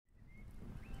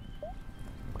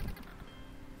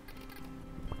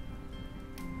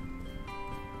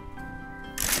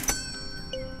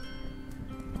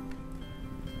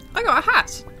I got a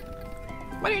hat!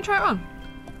 Why don't you try it on?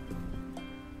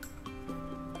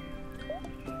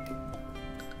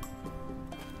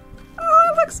 Oh,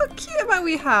 it looks so cute in my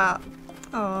wee hat!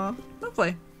 Aw,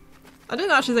 lovely. I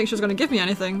didn't actually think she was going to give me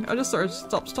anything. I just sort of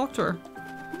stopped to talk to her.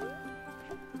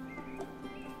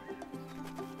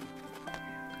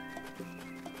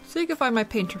 See if I can find my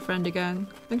painter friend again.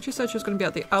 I think she said she was going to be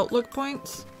at the outlook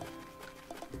points.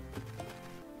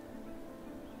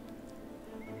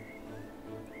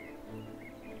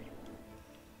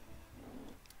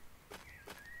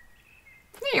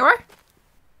 There you are!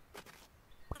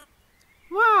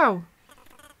 Wow!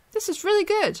 This is really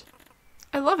good!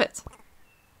 I love it!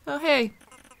 Oh hey,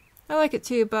 I like it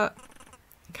too, but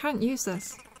I can't use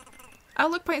this.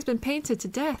 Outlook Point's been painted to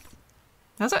death.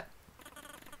 Has it?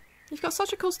 You've got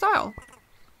such a cool style.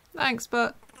 Thanks,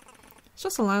 but it's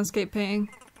just a landscape painting.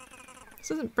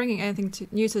 This isn't bringing anything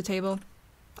new to the table.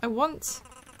 I want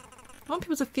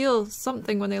people to feel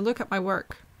something when they look at my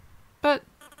work. But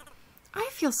I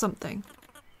feel something.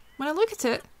 When I look at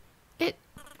it, it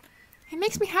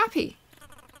makes me happy.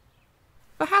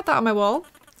 If I had that on my wall,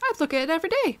 I'd look at it every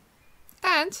day.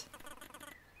 And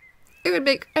it would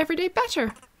make every day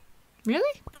better.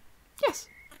 Really? Yes.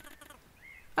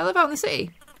 I live out in the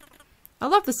city. I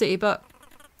love the city, but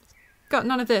got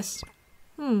none of this.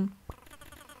 You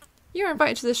were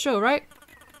invited to this show, right?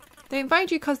 They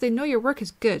invited you because they know your work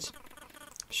is good.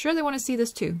 I'm sure they want to see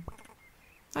this too.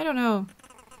 I don't know.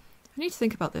 I need to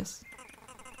think about this.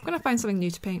 I'm gonna find something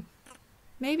new to paint.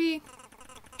 Maybe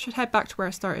I should head back to where I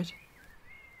started.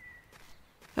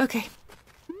 Okay.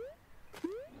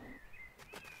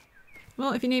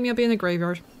 Well, if you need me, I'll be in the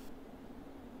graveyard.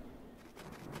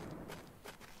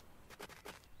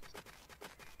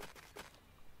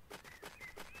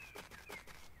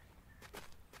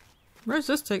 Where does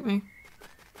this take me?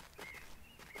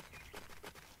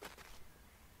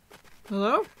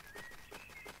 Hello?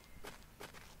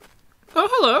 Oh,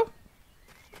 hello!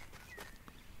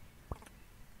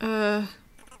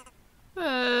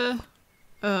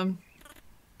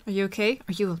 Are you okay?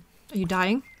 Are you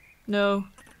dying? No,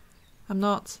 I'm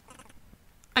not.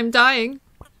 I'm dying.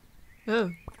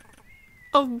 Oh.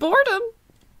 Of boredom?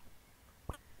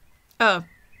 Oh.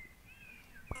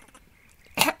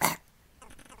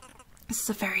 This is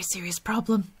a very serious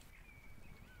problem.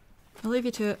 I'll leave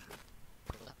you to it.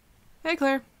 Hey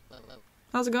Claire.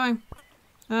 How's it going?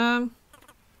 I'm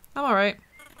alright.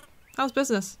 How's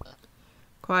business?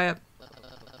 Quiet.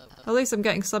 At least I'm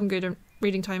getting some good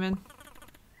reading time in.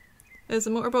 Is the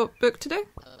motorboat booked today?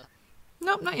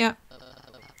 Nope, not yet.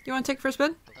 You want to take it for a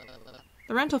spin?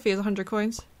 The rental fee is 100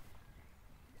 coins.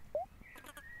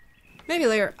 Maybe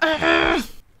later.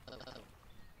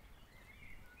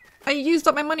 I used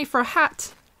up my money for a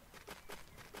hat.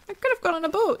 I could have gone on a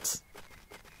boat.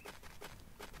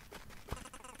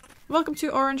 Welcome to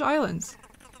Orange Islands.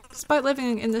 Despite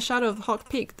living in the shadow of Hawk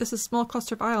Peak, this small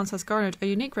cluster of islands has garnered a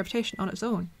unique reputation on its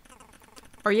own.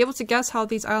 Are you able to guess how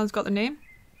these islands got their name?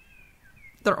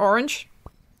 They're orange.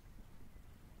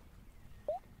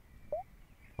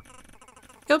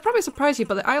 It'll probably surprise you,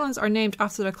 but the islands are named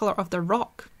after the colour of the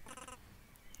rock.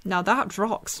 Now that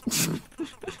rocks.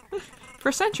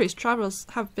 For centuries, travellers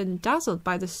have been dazzled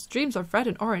by the streams of red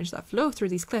and orange that flow through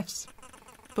these cliffs.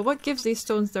 But what gives these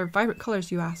stones their vibrant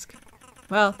colours, you ask?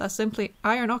 Well, that's simply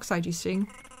iron oxide, you see.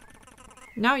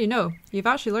 Now you know. You've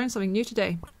actually learned something new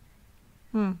today.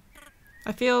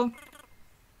 I feel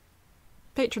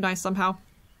patronised somehow.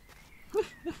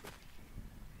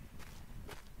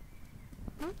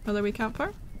 Another wee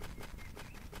campfire.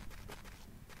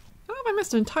 How have I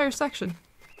missed an entire section?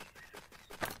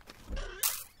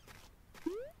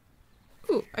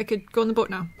 Ooh, I could go on the boat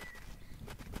now.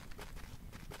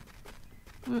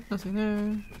 Oh, nothing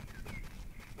there.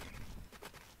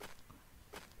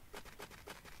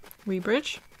 Wee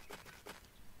bridge.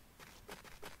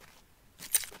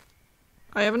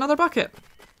 I have another bucket.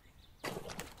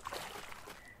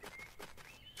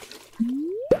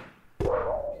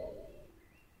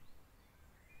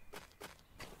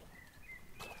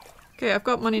 Okay, I've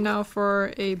got money now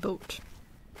for a boat.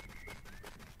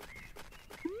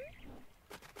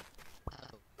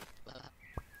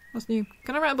 What's new?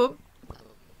 Can I rent a boat?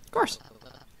 Of course.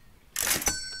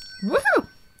 Woohoo!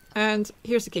 And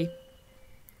here's the key.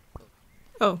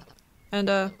 Oh,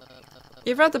 and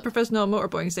you've read the Professional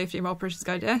Motorboating Safety and Operations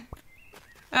Guide, eh?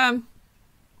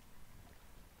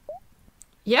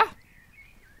 Yeah.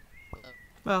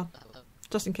 Well,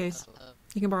 just in case.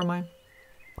 You can borrow mine.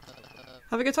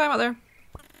 Have a good time out there.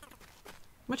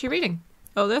 What are you reading?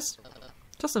 Oh, this?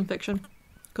 Just some fiction.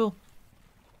 Cool.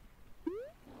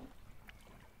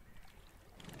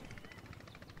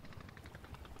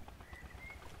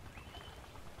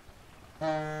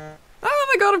 Oh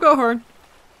my god, I've got a horn!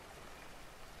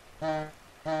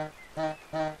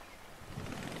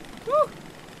 Woo!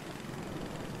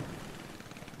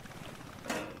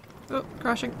 Oh,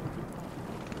 crashing.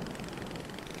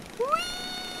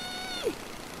 Whee!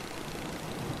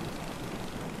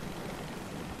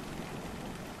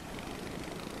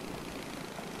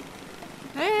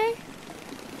 Hey!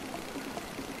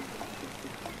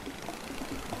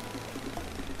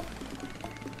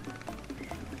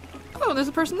 Oh, there's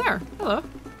a person there. Hello.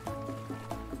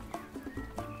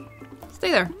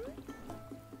 Stay there.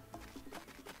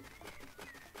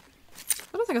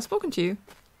 I don't think I've spoken to you.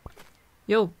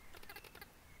 Yo.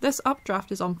 This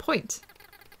updraft is on point.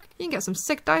 You can get some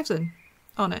sick dives in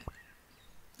on it.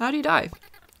 How do you dive?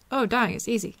 Oh dang, it's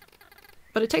easy.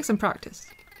 But it takes some practice.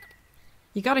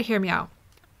 You gotta hear me out.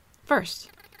 First,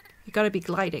 you gotta be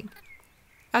gliding.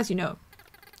 As you know,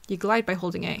 you glide by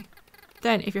holding A.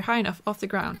 Then, if you're high enough off the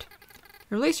ground,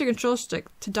 release your control stick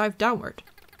to dive downward.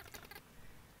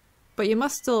 But you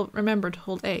must still remember to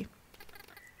hold A.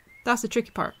 That's the tricky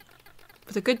part.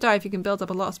 With a good dive, you can build up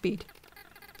a lot of speed.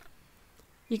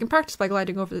 You can practice by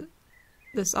gliding over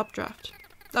this updraft.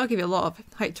 That'll give you a lot of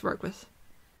height to work with.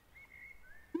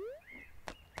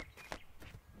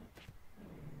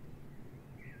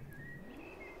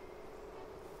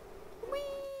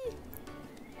 Whee!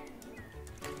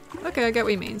 Okay, I get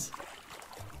what he means.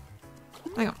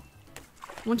 Hang on.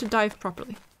 I want to dive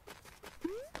properly.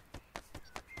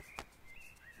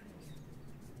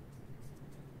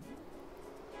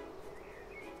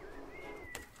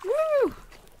 Woo!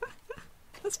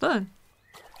 That's fun.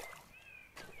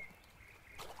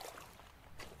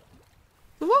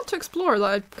 There's a lot to explore that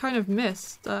I kind of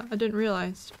missed that I didn't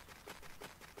realise.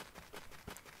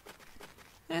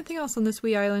 Anything else on this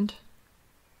wee island?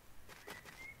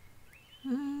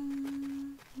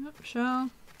 Nope, shell.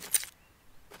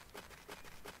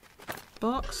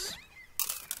 Box.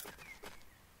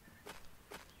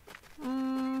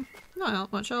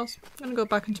 Not much else. I'm gonna go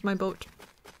back into my boat.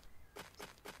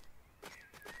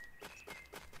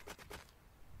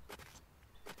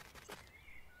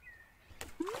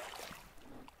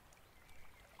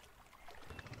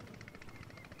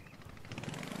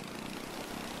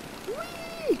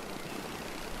 Whee!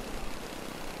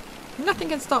 Nothing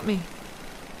can stop me.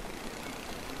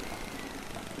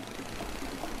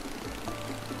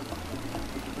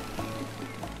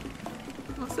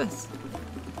 What's this?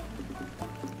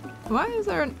 Why is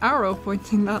there an arrow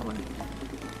pointing that way?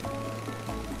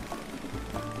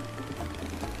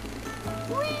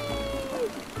 Whee!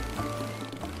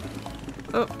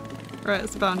 Oh, right,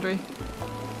 it's the boundary.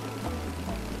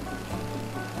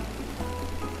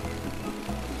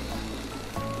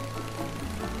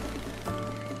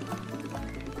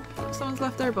 Someone's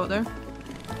left their boat there.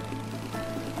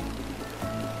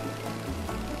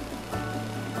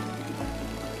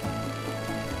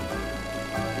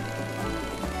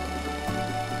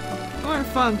 More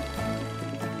fun.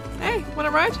 Hey,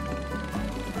 wanna ride?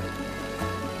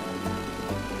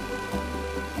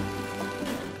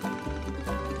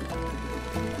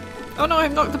 Oh no,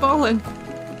 I've knocked the ball in.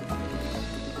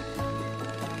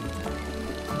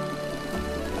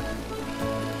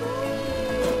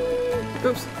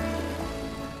 Oops.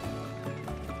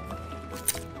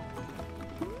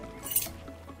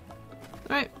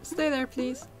 Alright, stay there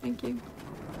please. Thank you.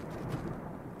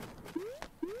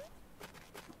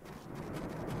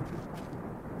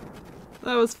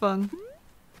 That was fun.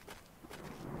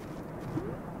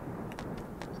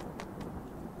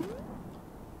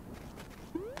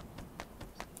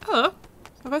 Hello?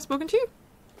 Have I spoken to you?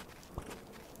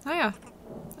 Oh yeah.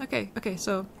 Okay,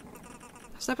 so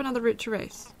step another route to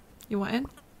race. You want in?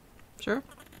 Sure.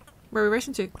 Where are we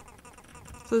racing to?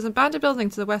 So there's an abandoned building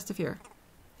to the west of here.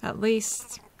 At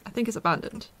least, I think it's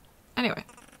abandoned. Anyway,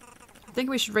 I think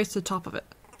we should race to the top of it.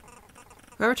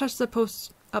 Whoever touches the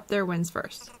post up there wins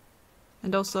first.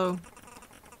 And also,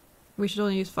 we should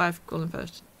only use 5 golden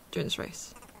feathers during this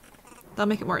race. That'll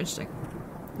make it more interesting.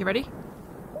 You ready?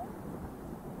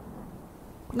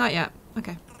 Not yet.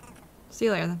 Okay. See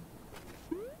you later then.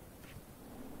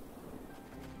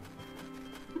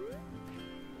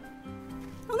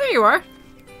 Oh, there you are!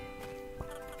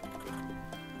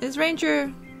 Is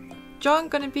Ranger John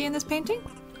gonna be in this painting?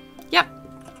 Yep.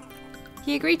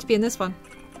 He agreed to be in this one.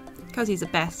 Because he's the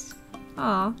best.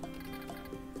 Aww.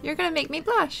 You're gonna make me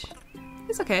blush.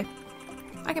 It's okay.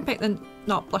 I can paint the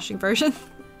not blushing version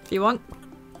if you want.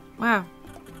 Wow.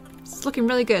 It's looking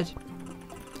really good.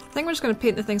 I think we're just gonna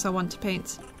paint the things I want to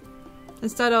paint.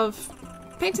 Instead of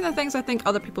painting the things I think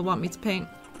other people want me to paint.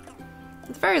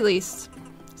 At the very least,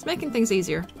 it's making things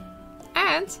easier.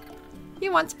 And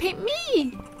you want to paint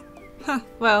me! Huh,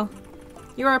 well,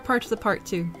 you are a part of the park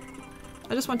too.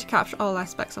 I just want to capture all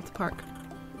aspects of the park.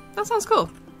 That sounds cool.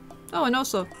 Oh, and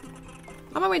also,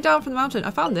 on my way down from the mountain,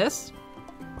 I found this.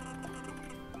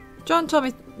 John told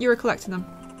me you were collecting them,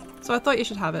 so I thought you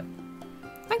should have it.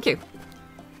 Thank you.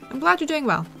 I'm glad you're doing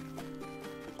well.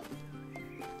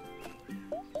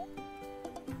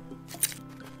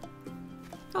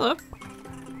 Hello.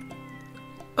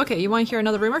 Okay, you want to hear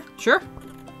another rumor? Sure.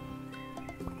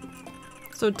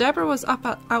 So Deborah was up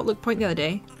at Outlook Point the other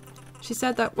day. She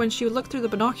said that when she looked through the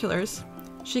binoculars,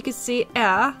 she could see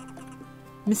a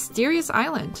mysterious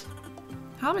island.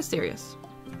 How mysterious?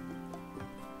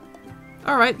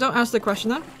 Alright, don't answer the question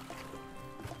then.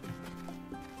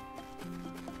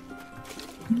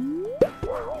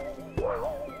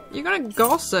 You're gonna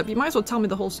gossip, you might as well tell me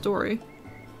the whole story.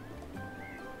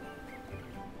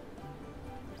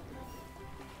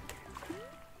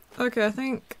 Okay, I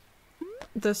think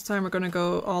this time we're gonna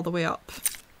go all the way up.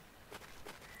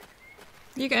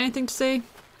 You got anything to say?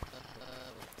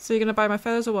 So you're gonna buy my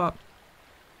feathers or what?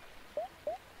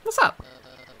 What's up?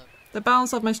 The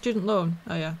balance of my student loan.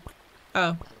 Oh yeah.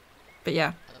 Oh. But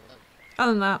yeah.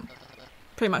 Other than that,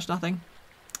 pretty much nothing.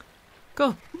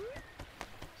 Cool.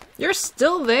 You're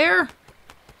still there?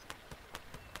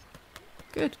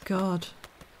 Good God.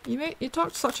 You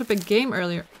talked such a big game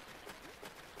earlier.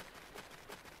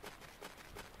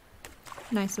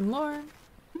 Nice and warm.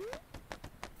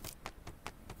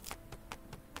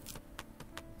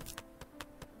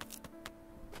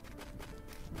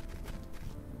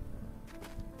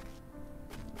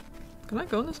 Can I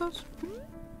go in this house?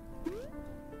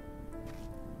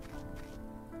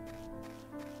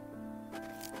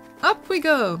 Up we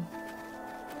go!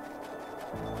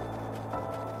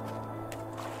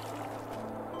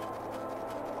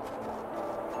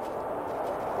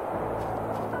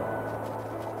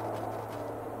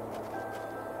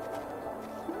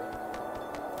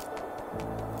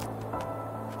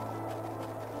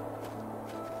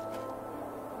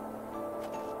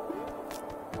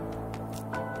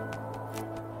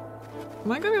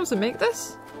 Am I gonna be able to make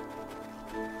this?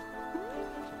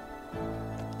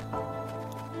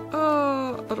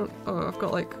 I don't. Oh, I've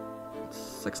got like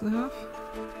 6.5.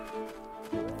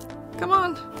 Come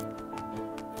on!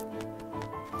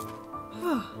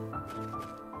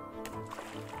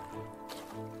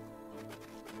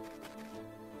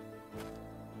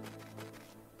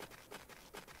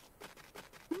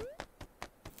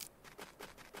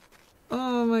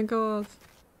 Oh my god.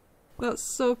 That's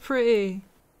so pretty.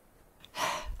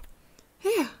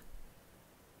 Here.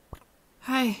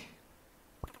 Hi.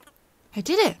 I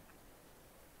did it!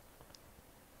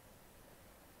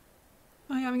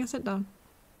 Oh, you're having a sit down.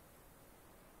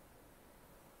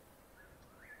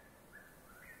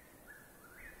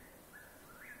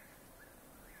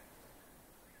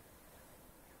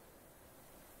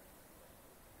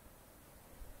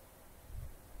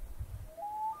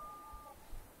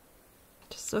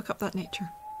 Just soak up that nature.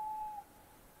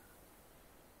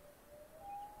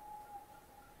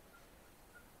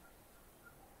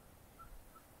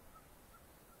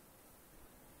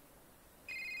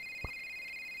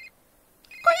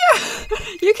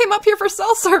 You came up here for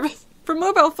cell service, for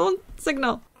mobile phone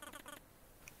signal.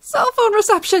 Cell phone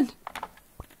reception.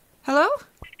 Hello?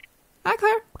 Hi,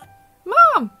 Claire.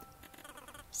 Mom!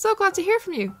 So glad to hear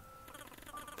from you.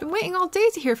 Been waiting all day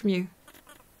to hear from you.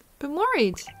 Been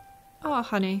worried. Oh,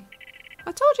 honey.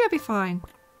 I told you I'd be fine.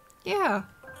 Yeah.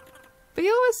 But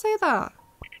you always say that.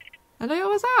 And I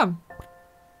always am.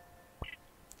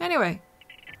 Anyway,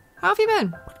 how have you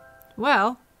been?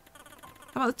 Well,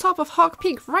 I'm at the top of Hawk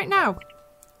Peak right now.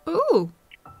 Ooh!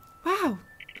 Wow!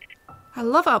 I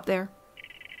love it up there.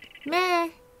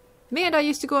 Me and I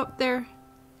used to go up there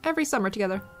every summer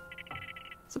together.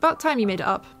 It's about time you made it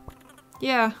up.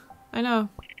 Yeah, I know.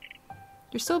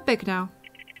 You're so big now.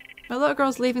 My little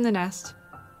girl's leaving the nest.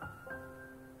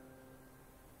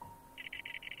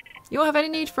 You won't have any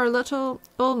need for a little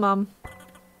old mum.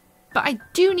 But I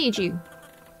do need you.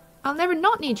 I'll never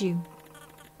not need you.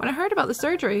 When I heard about the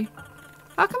surgery,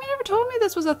 how come you never told me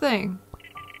this was a thing?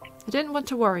 I didn't want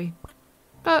to worry.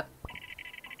 But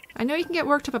I know you can get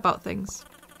worked up about things.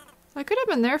 I could have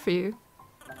been there for you.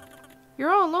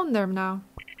 You're all alone there now.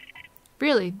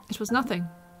 Really, it was nothing.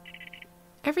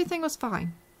 Everything was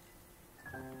fine.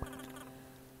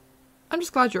 I'm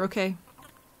just glad you're okay.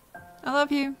 I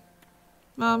love you,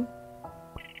 Mom.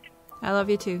 I love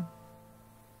you too.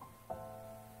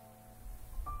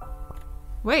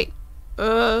 Wait,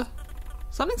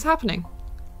 something's happening.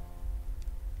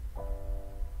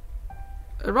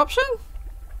 Eruption?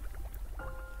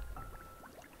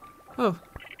 Oh.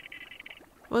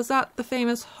 Was that the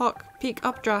famous Hawk Peak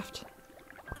updraft?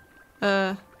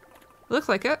 Looks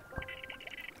like it.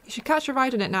 You should catch a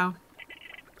ride in it now,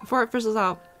 before it fizzles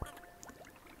out.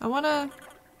 I wanna...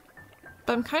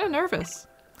 but I'm kinda nervous.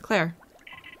 Claire,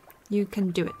 you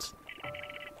can do it.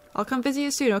 I'll come visit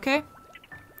you soon, okay?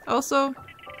 Also,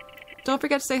 don't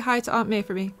forget to say hi to Aunt May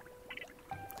for me.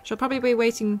 She'll probably be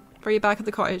waiting for you back at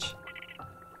the cottage.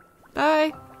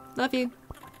 Bye! Love you.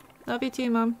 Love you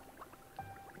too, Mum.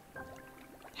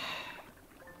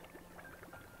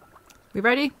 We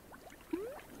ready?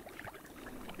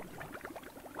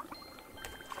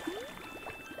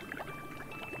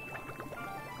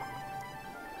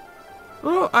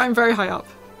 Oh, I'm very high up.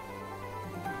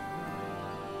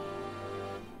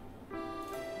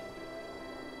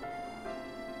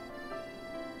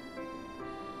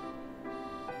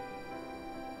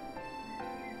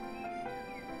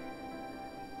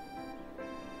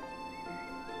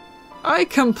 I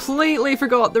completely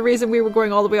forgot the reason we were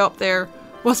going all the way up there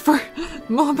was for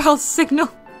mobile signal.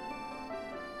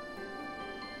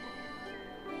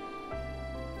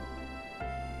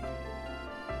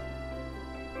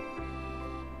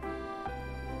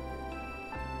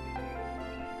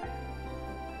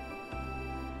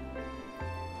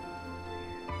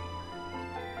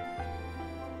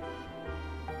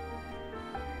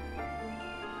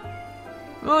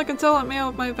 Well, I can tell Aunt May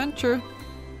of my adventure.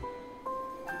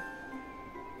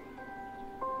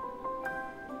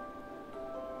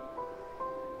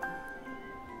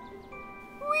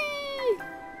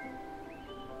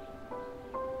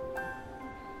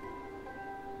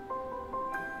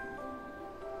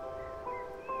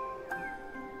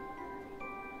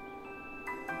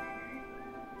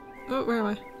 Oh, where am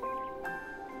I?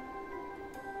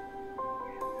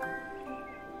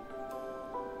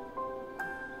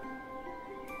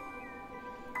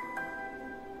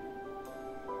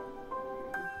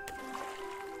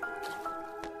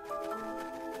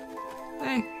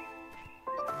 Hey.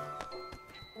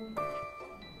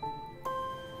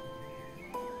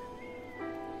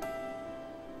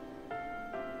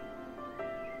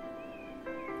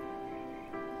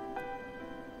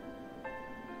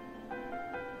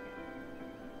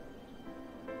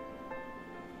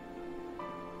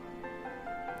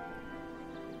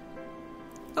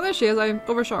 Oh, there she is. I'm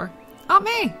over shore. Aunt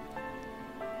May!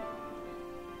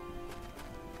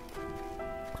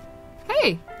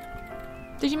 Hey!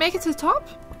 Did you make it to the top?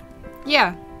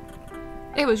 Yeah.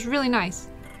 It was really nice.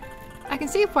 I can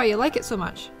see why you like it so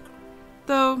much.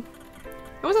 Though,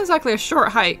 it wasn't exactly a short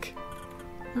hike.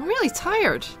 I'm really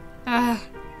tired.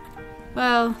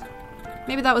 Well,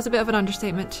 maybe that was a bit of an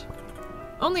understatement.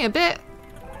 Only a bit?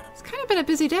 It's kind of been a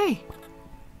busy day.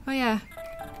 Oh yeah.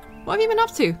 What have you been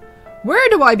up to? Where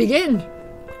do I begin?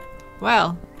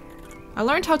 Well, I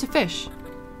learned how to fish.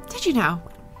 Did you now?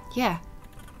 Yeah.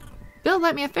 Bill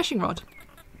lent me a fishing rod.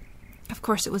 Of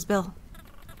course it was Bill.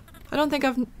 I don't think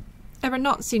I've ever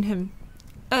not seen him.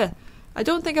 I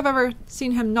don't think I've ever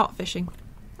seen him not fishing.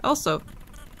 Also,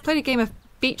 played a game of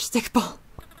beach stickball.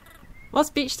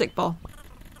 What's beach stickball?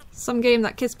 Some game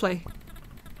that kids play.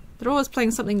 They're always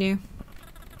playing something new.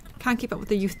 Can't keep up with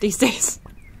the youth these days.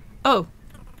 Oh,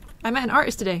 I met an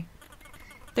artist today.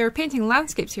 They were painting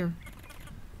landscapes here.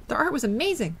 Their art was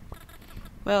amazing.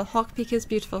 Well, Hawk Peak is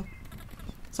beautiful,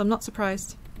 so I'm not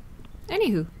surprised.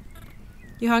 Anywho,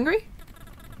 you hungry?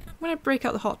 I'm gonna break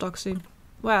out the hot dog soon.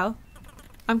 Well,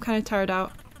 I'm kinda tired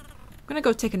out. I'm gonna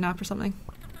go take a nap or something.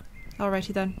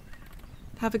 Alrighty then.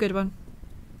 Have a good one.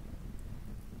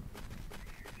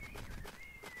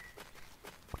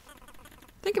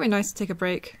 I think it'd be nice to take a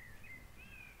break.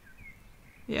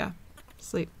 Yeah,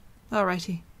 sleep.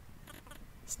 Alrighty.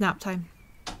 It's nap time.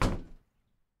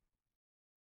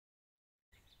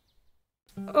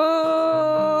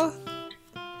 Oh,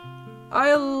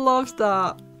 I loved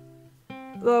that.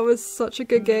 That was such a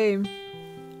good game.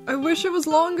 I wish it was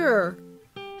longer.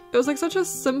 It was like such a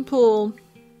simple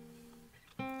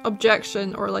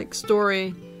objection or like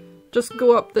story. Just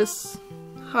go up this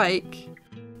hike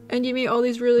and you meet all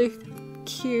these really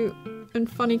cute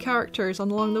and funny characters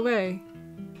along the way.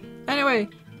 Anyway,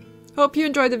 hope you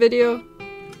enjoyed the video.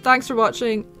 Thanks for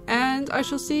watching, and I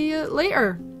shall see you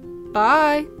later.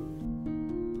 Bye!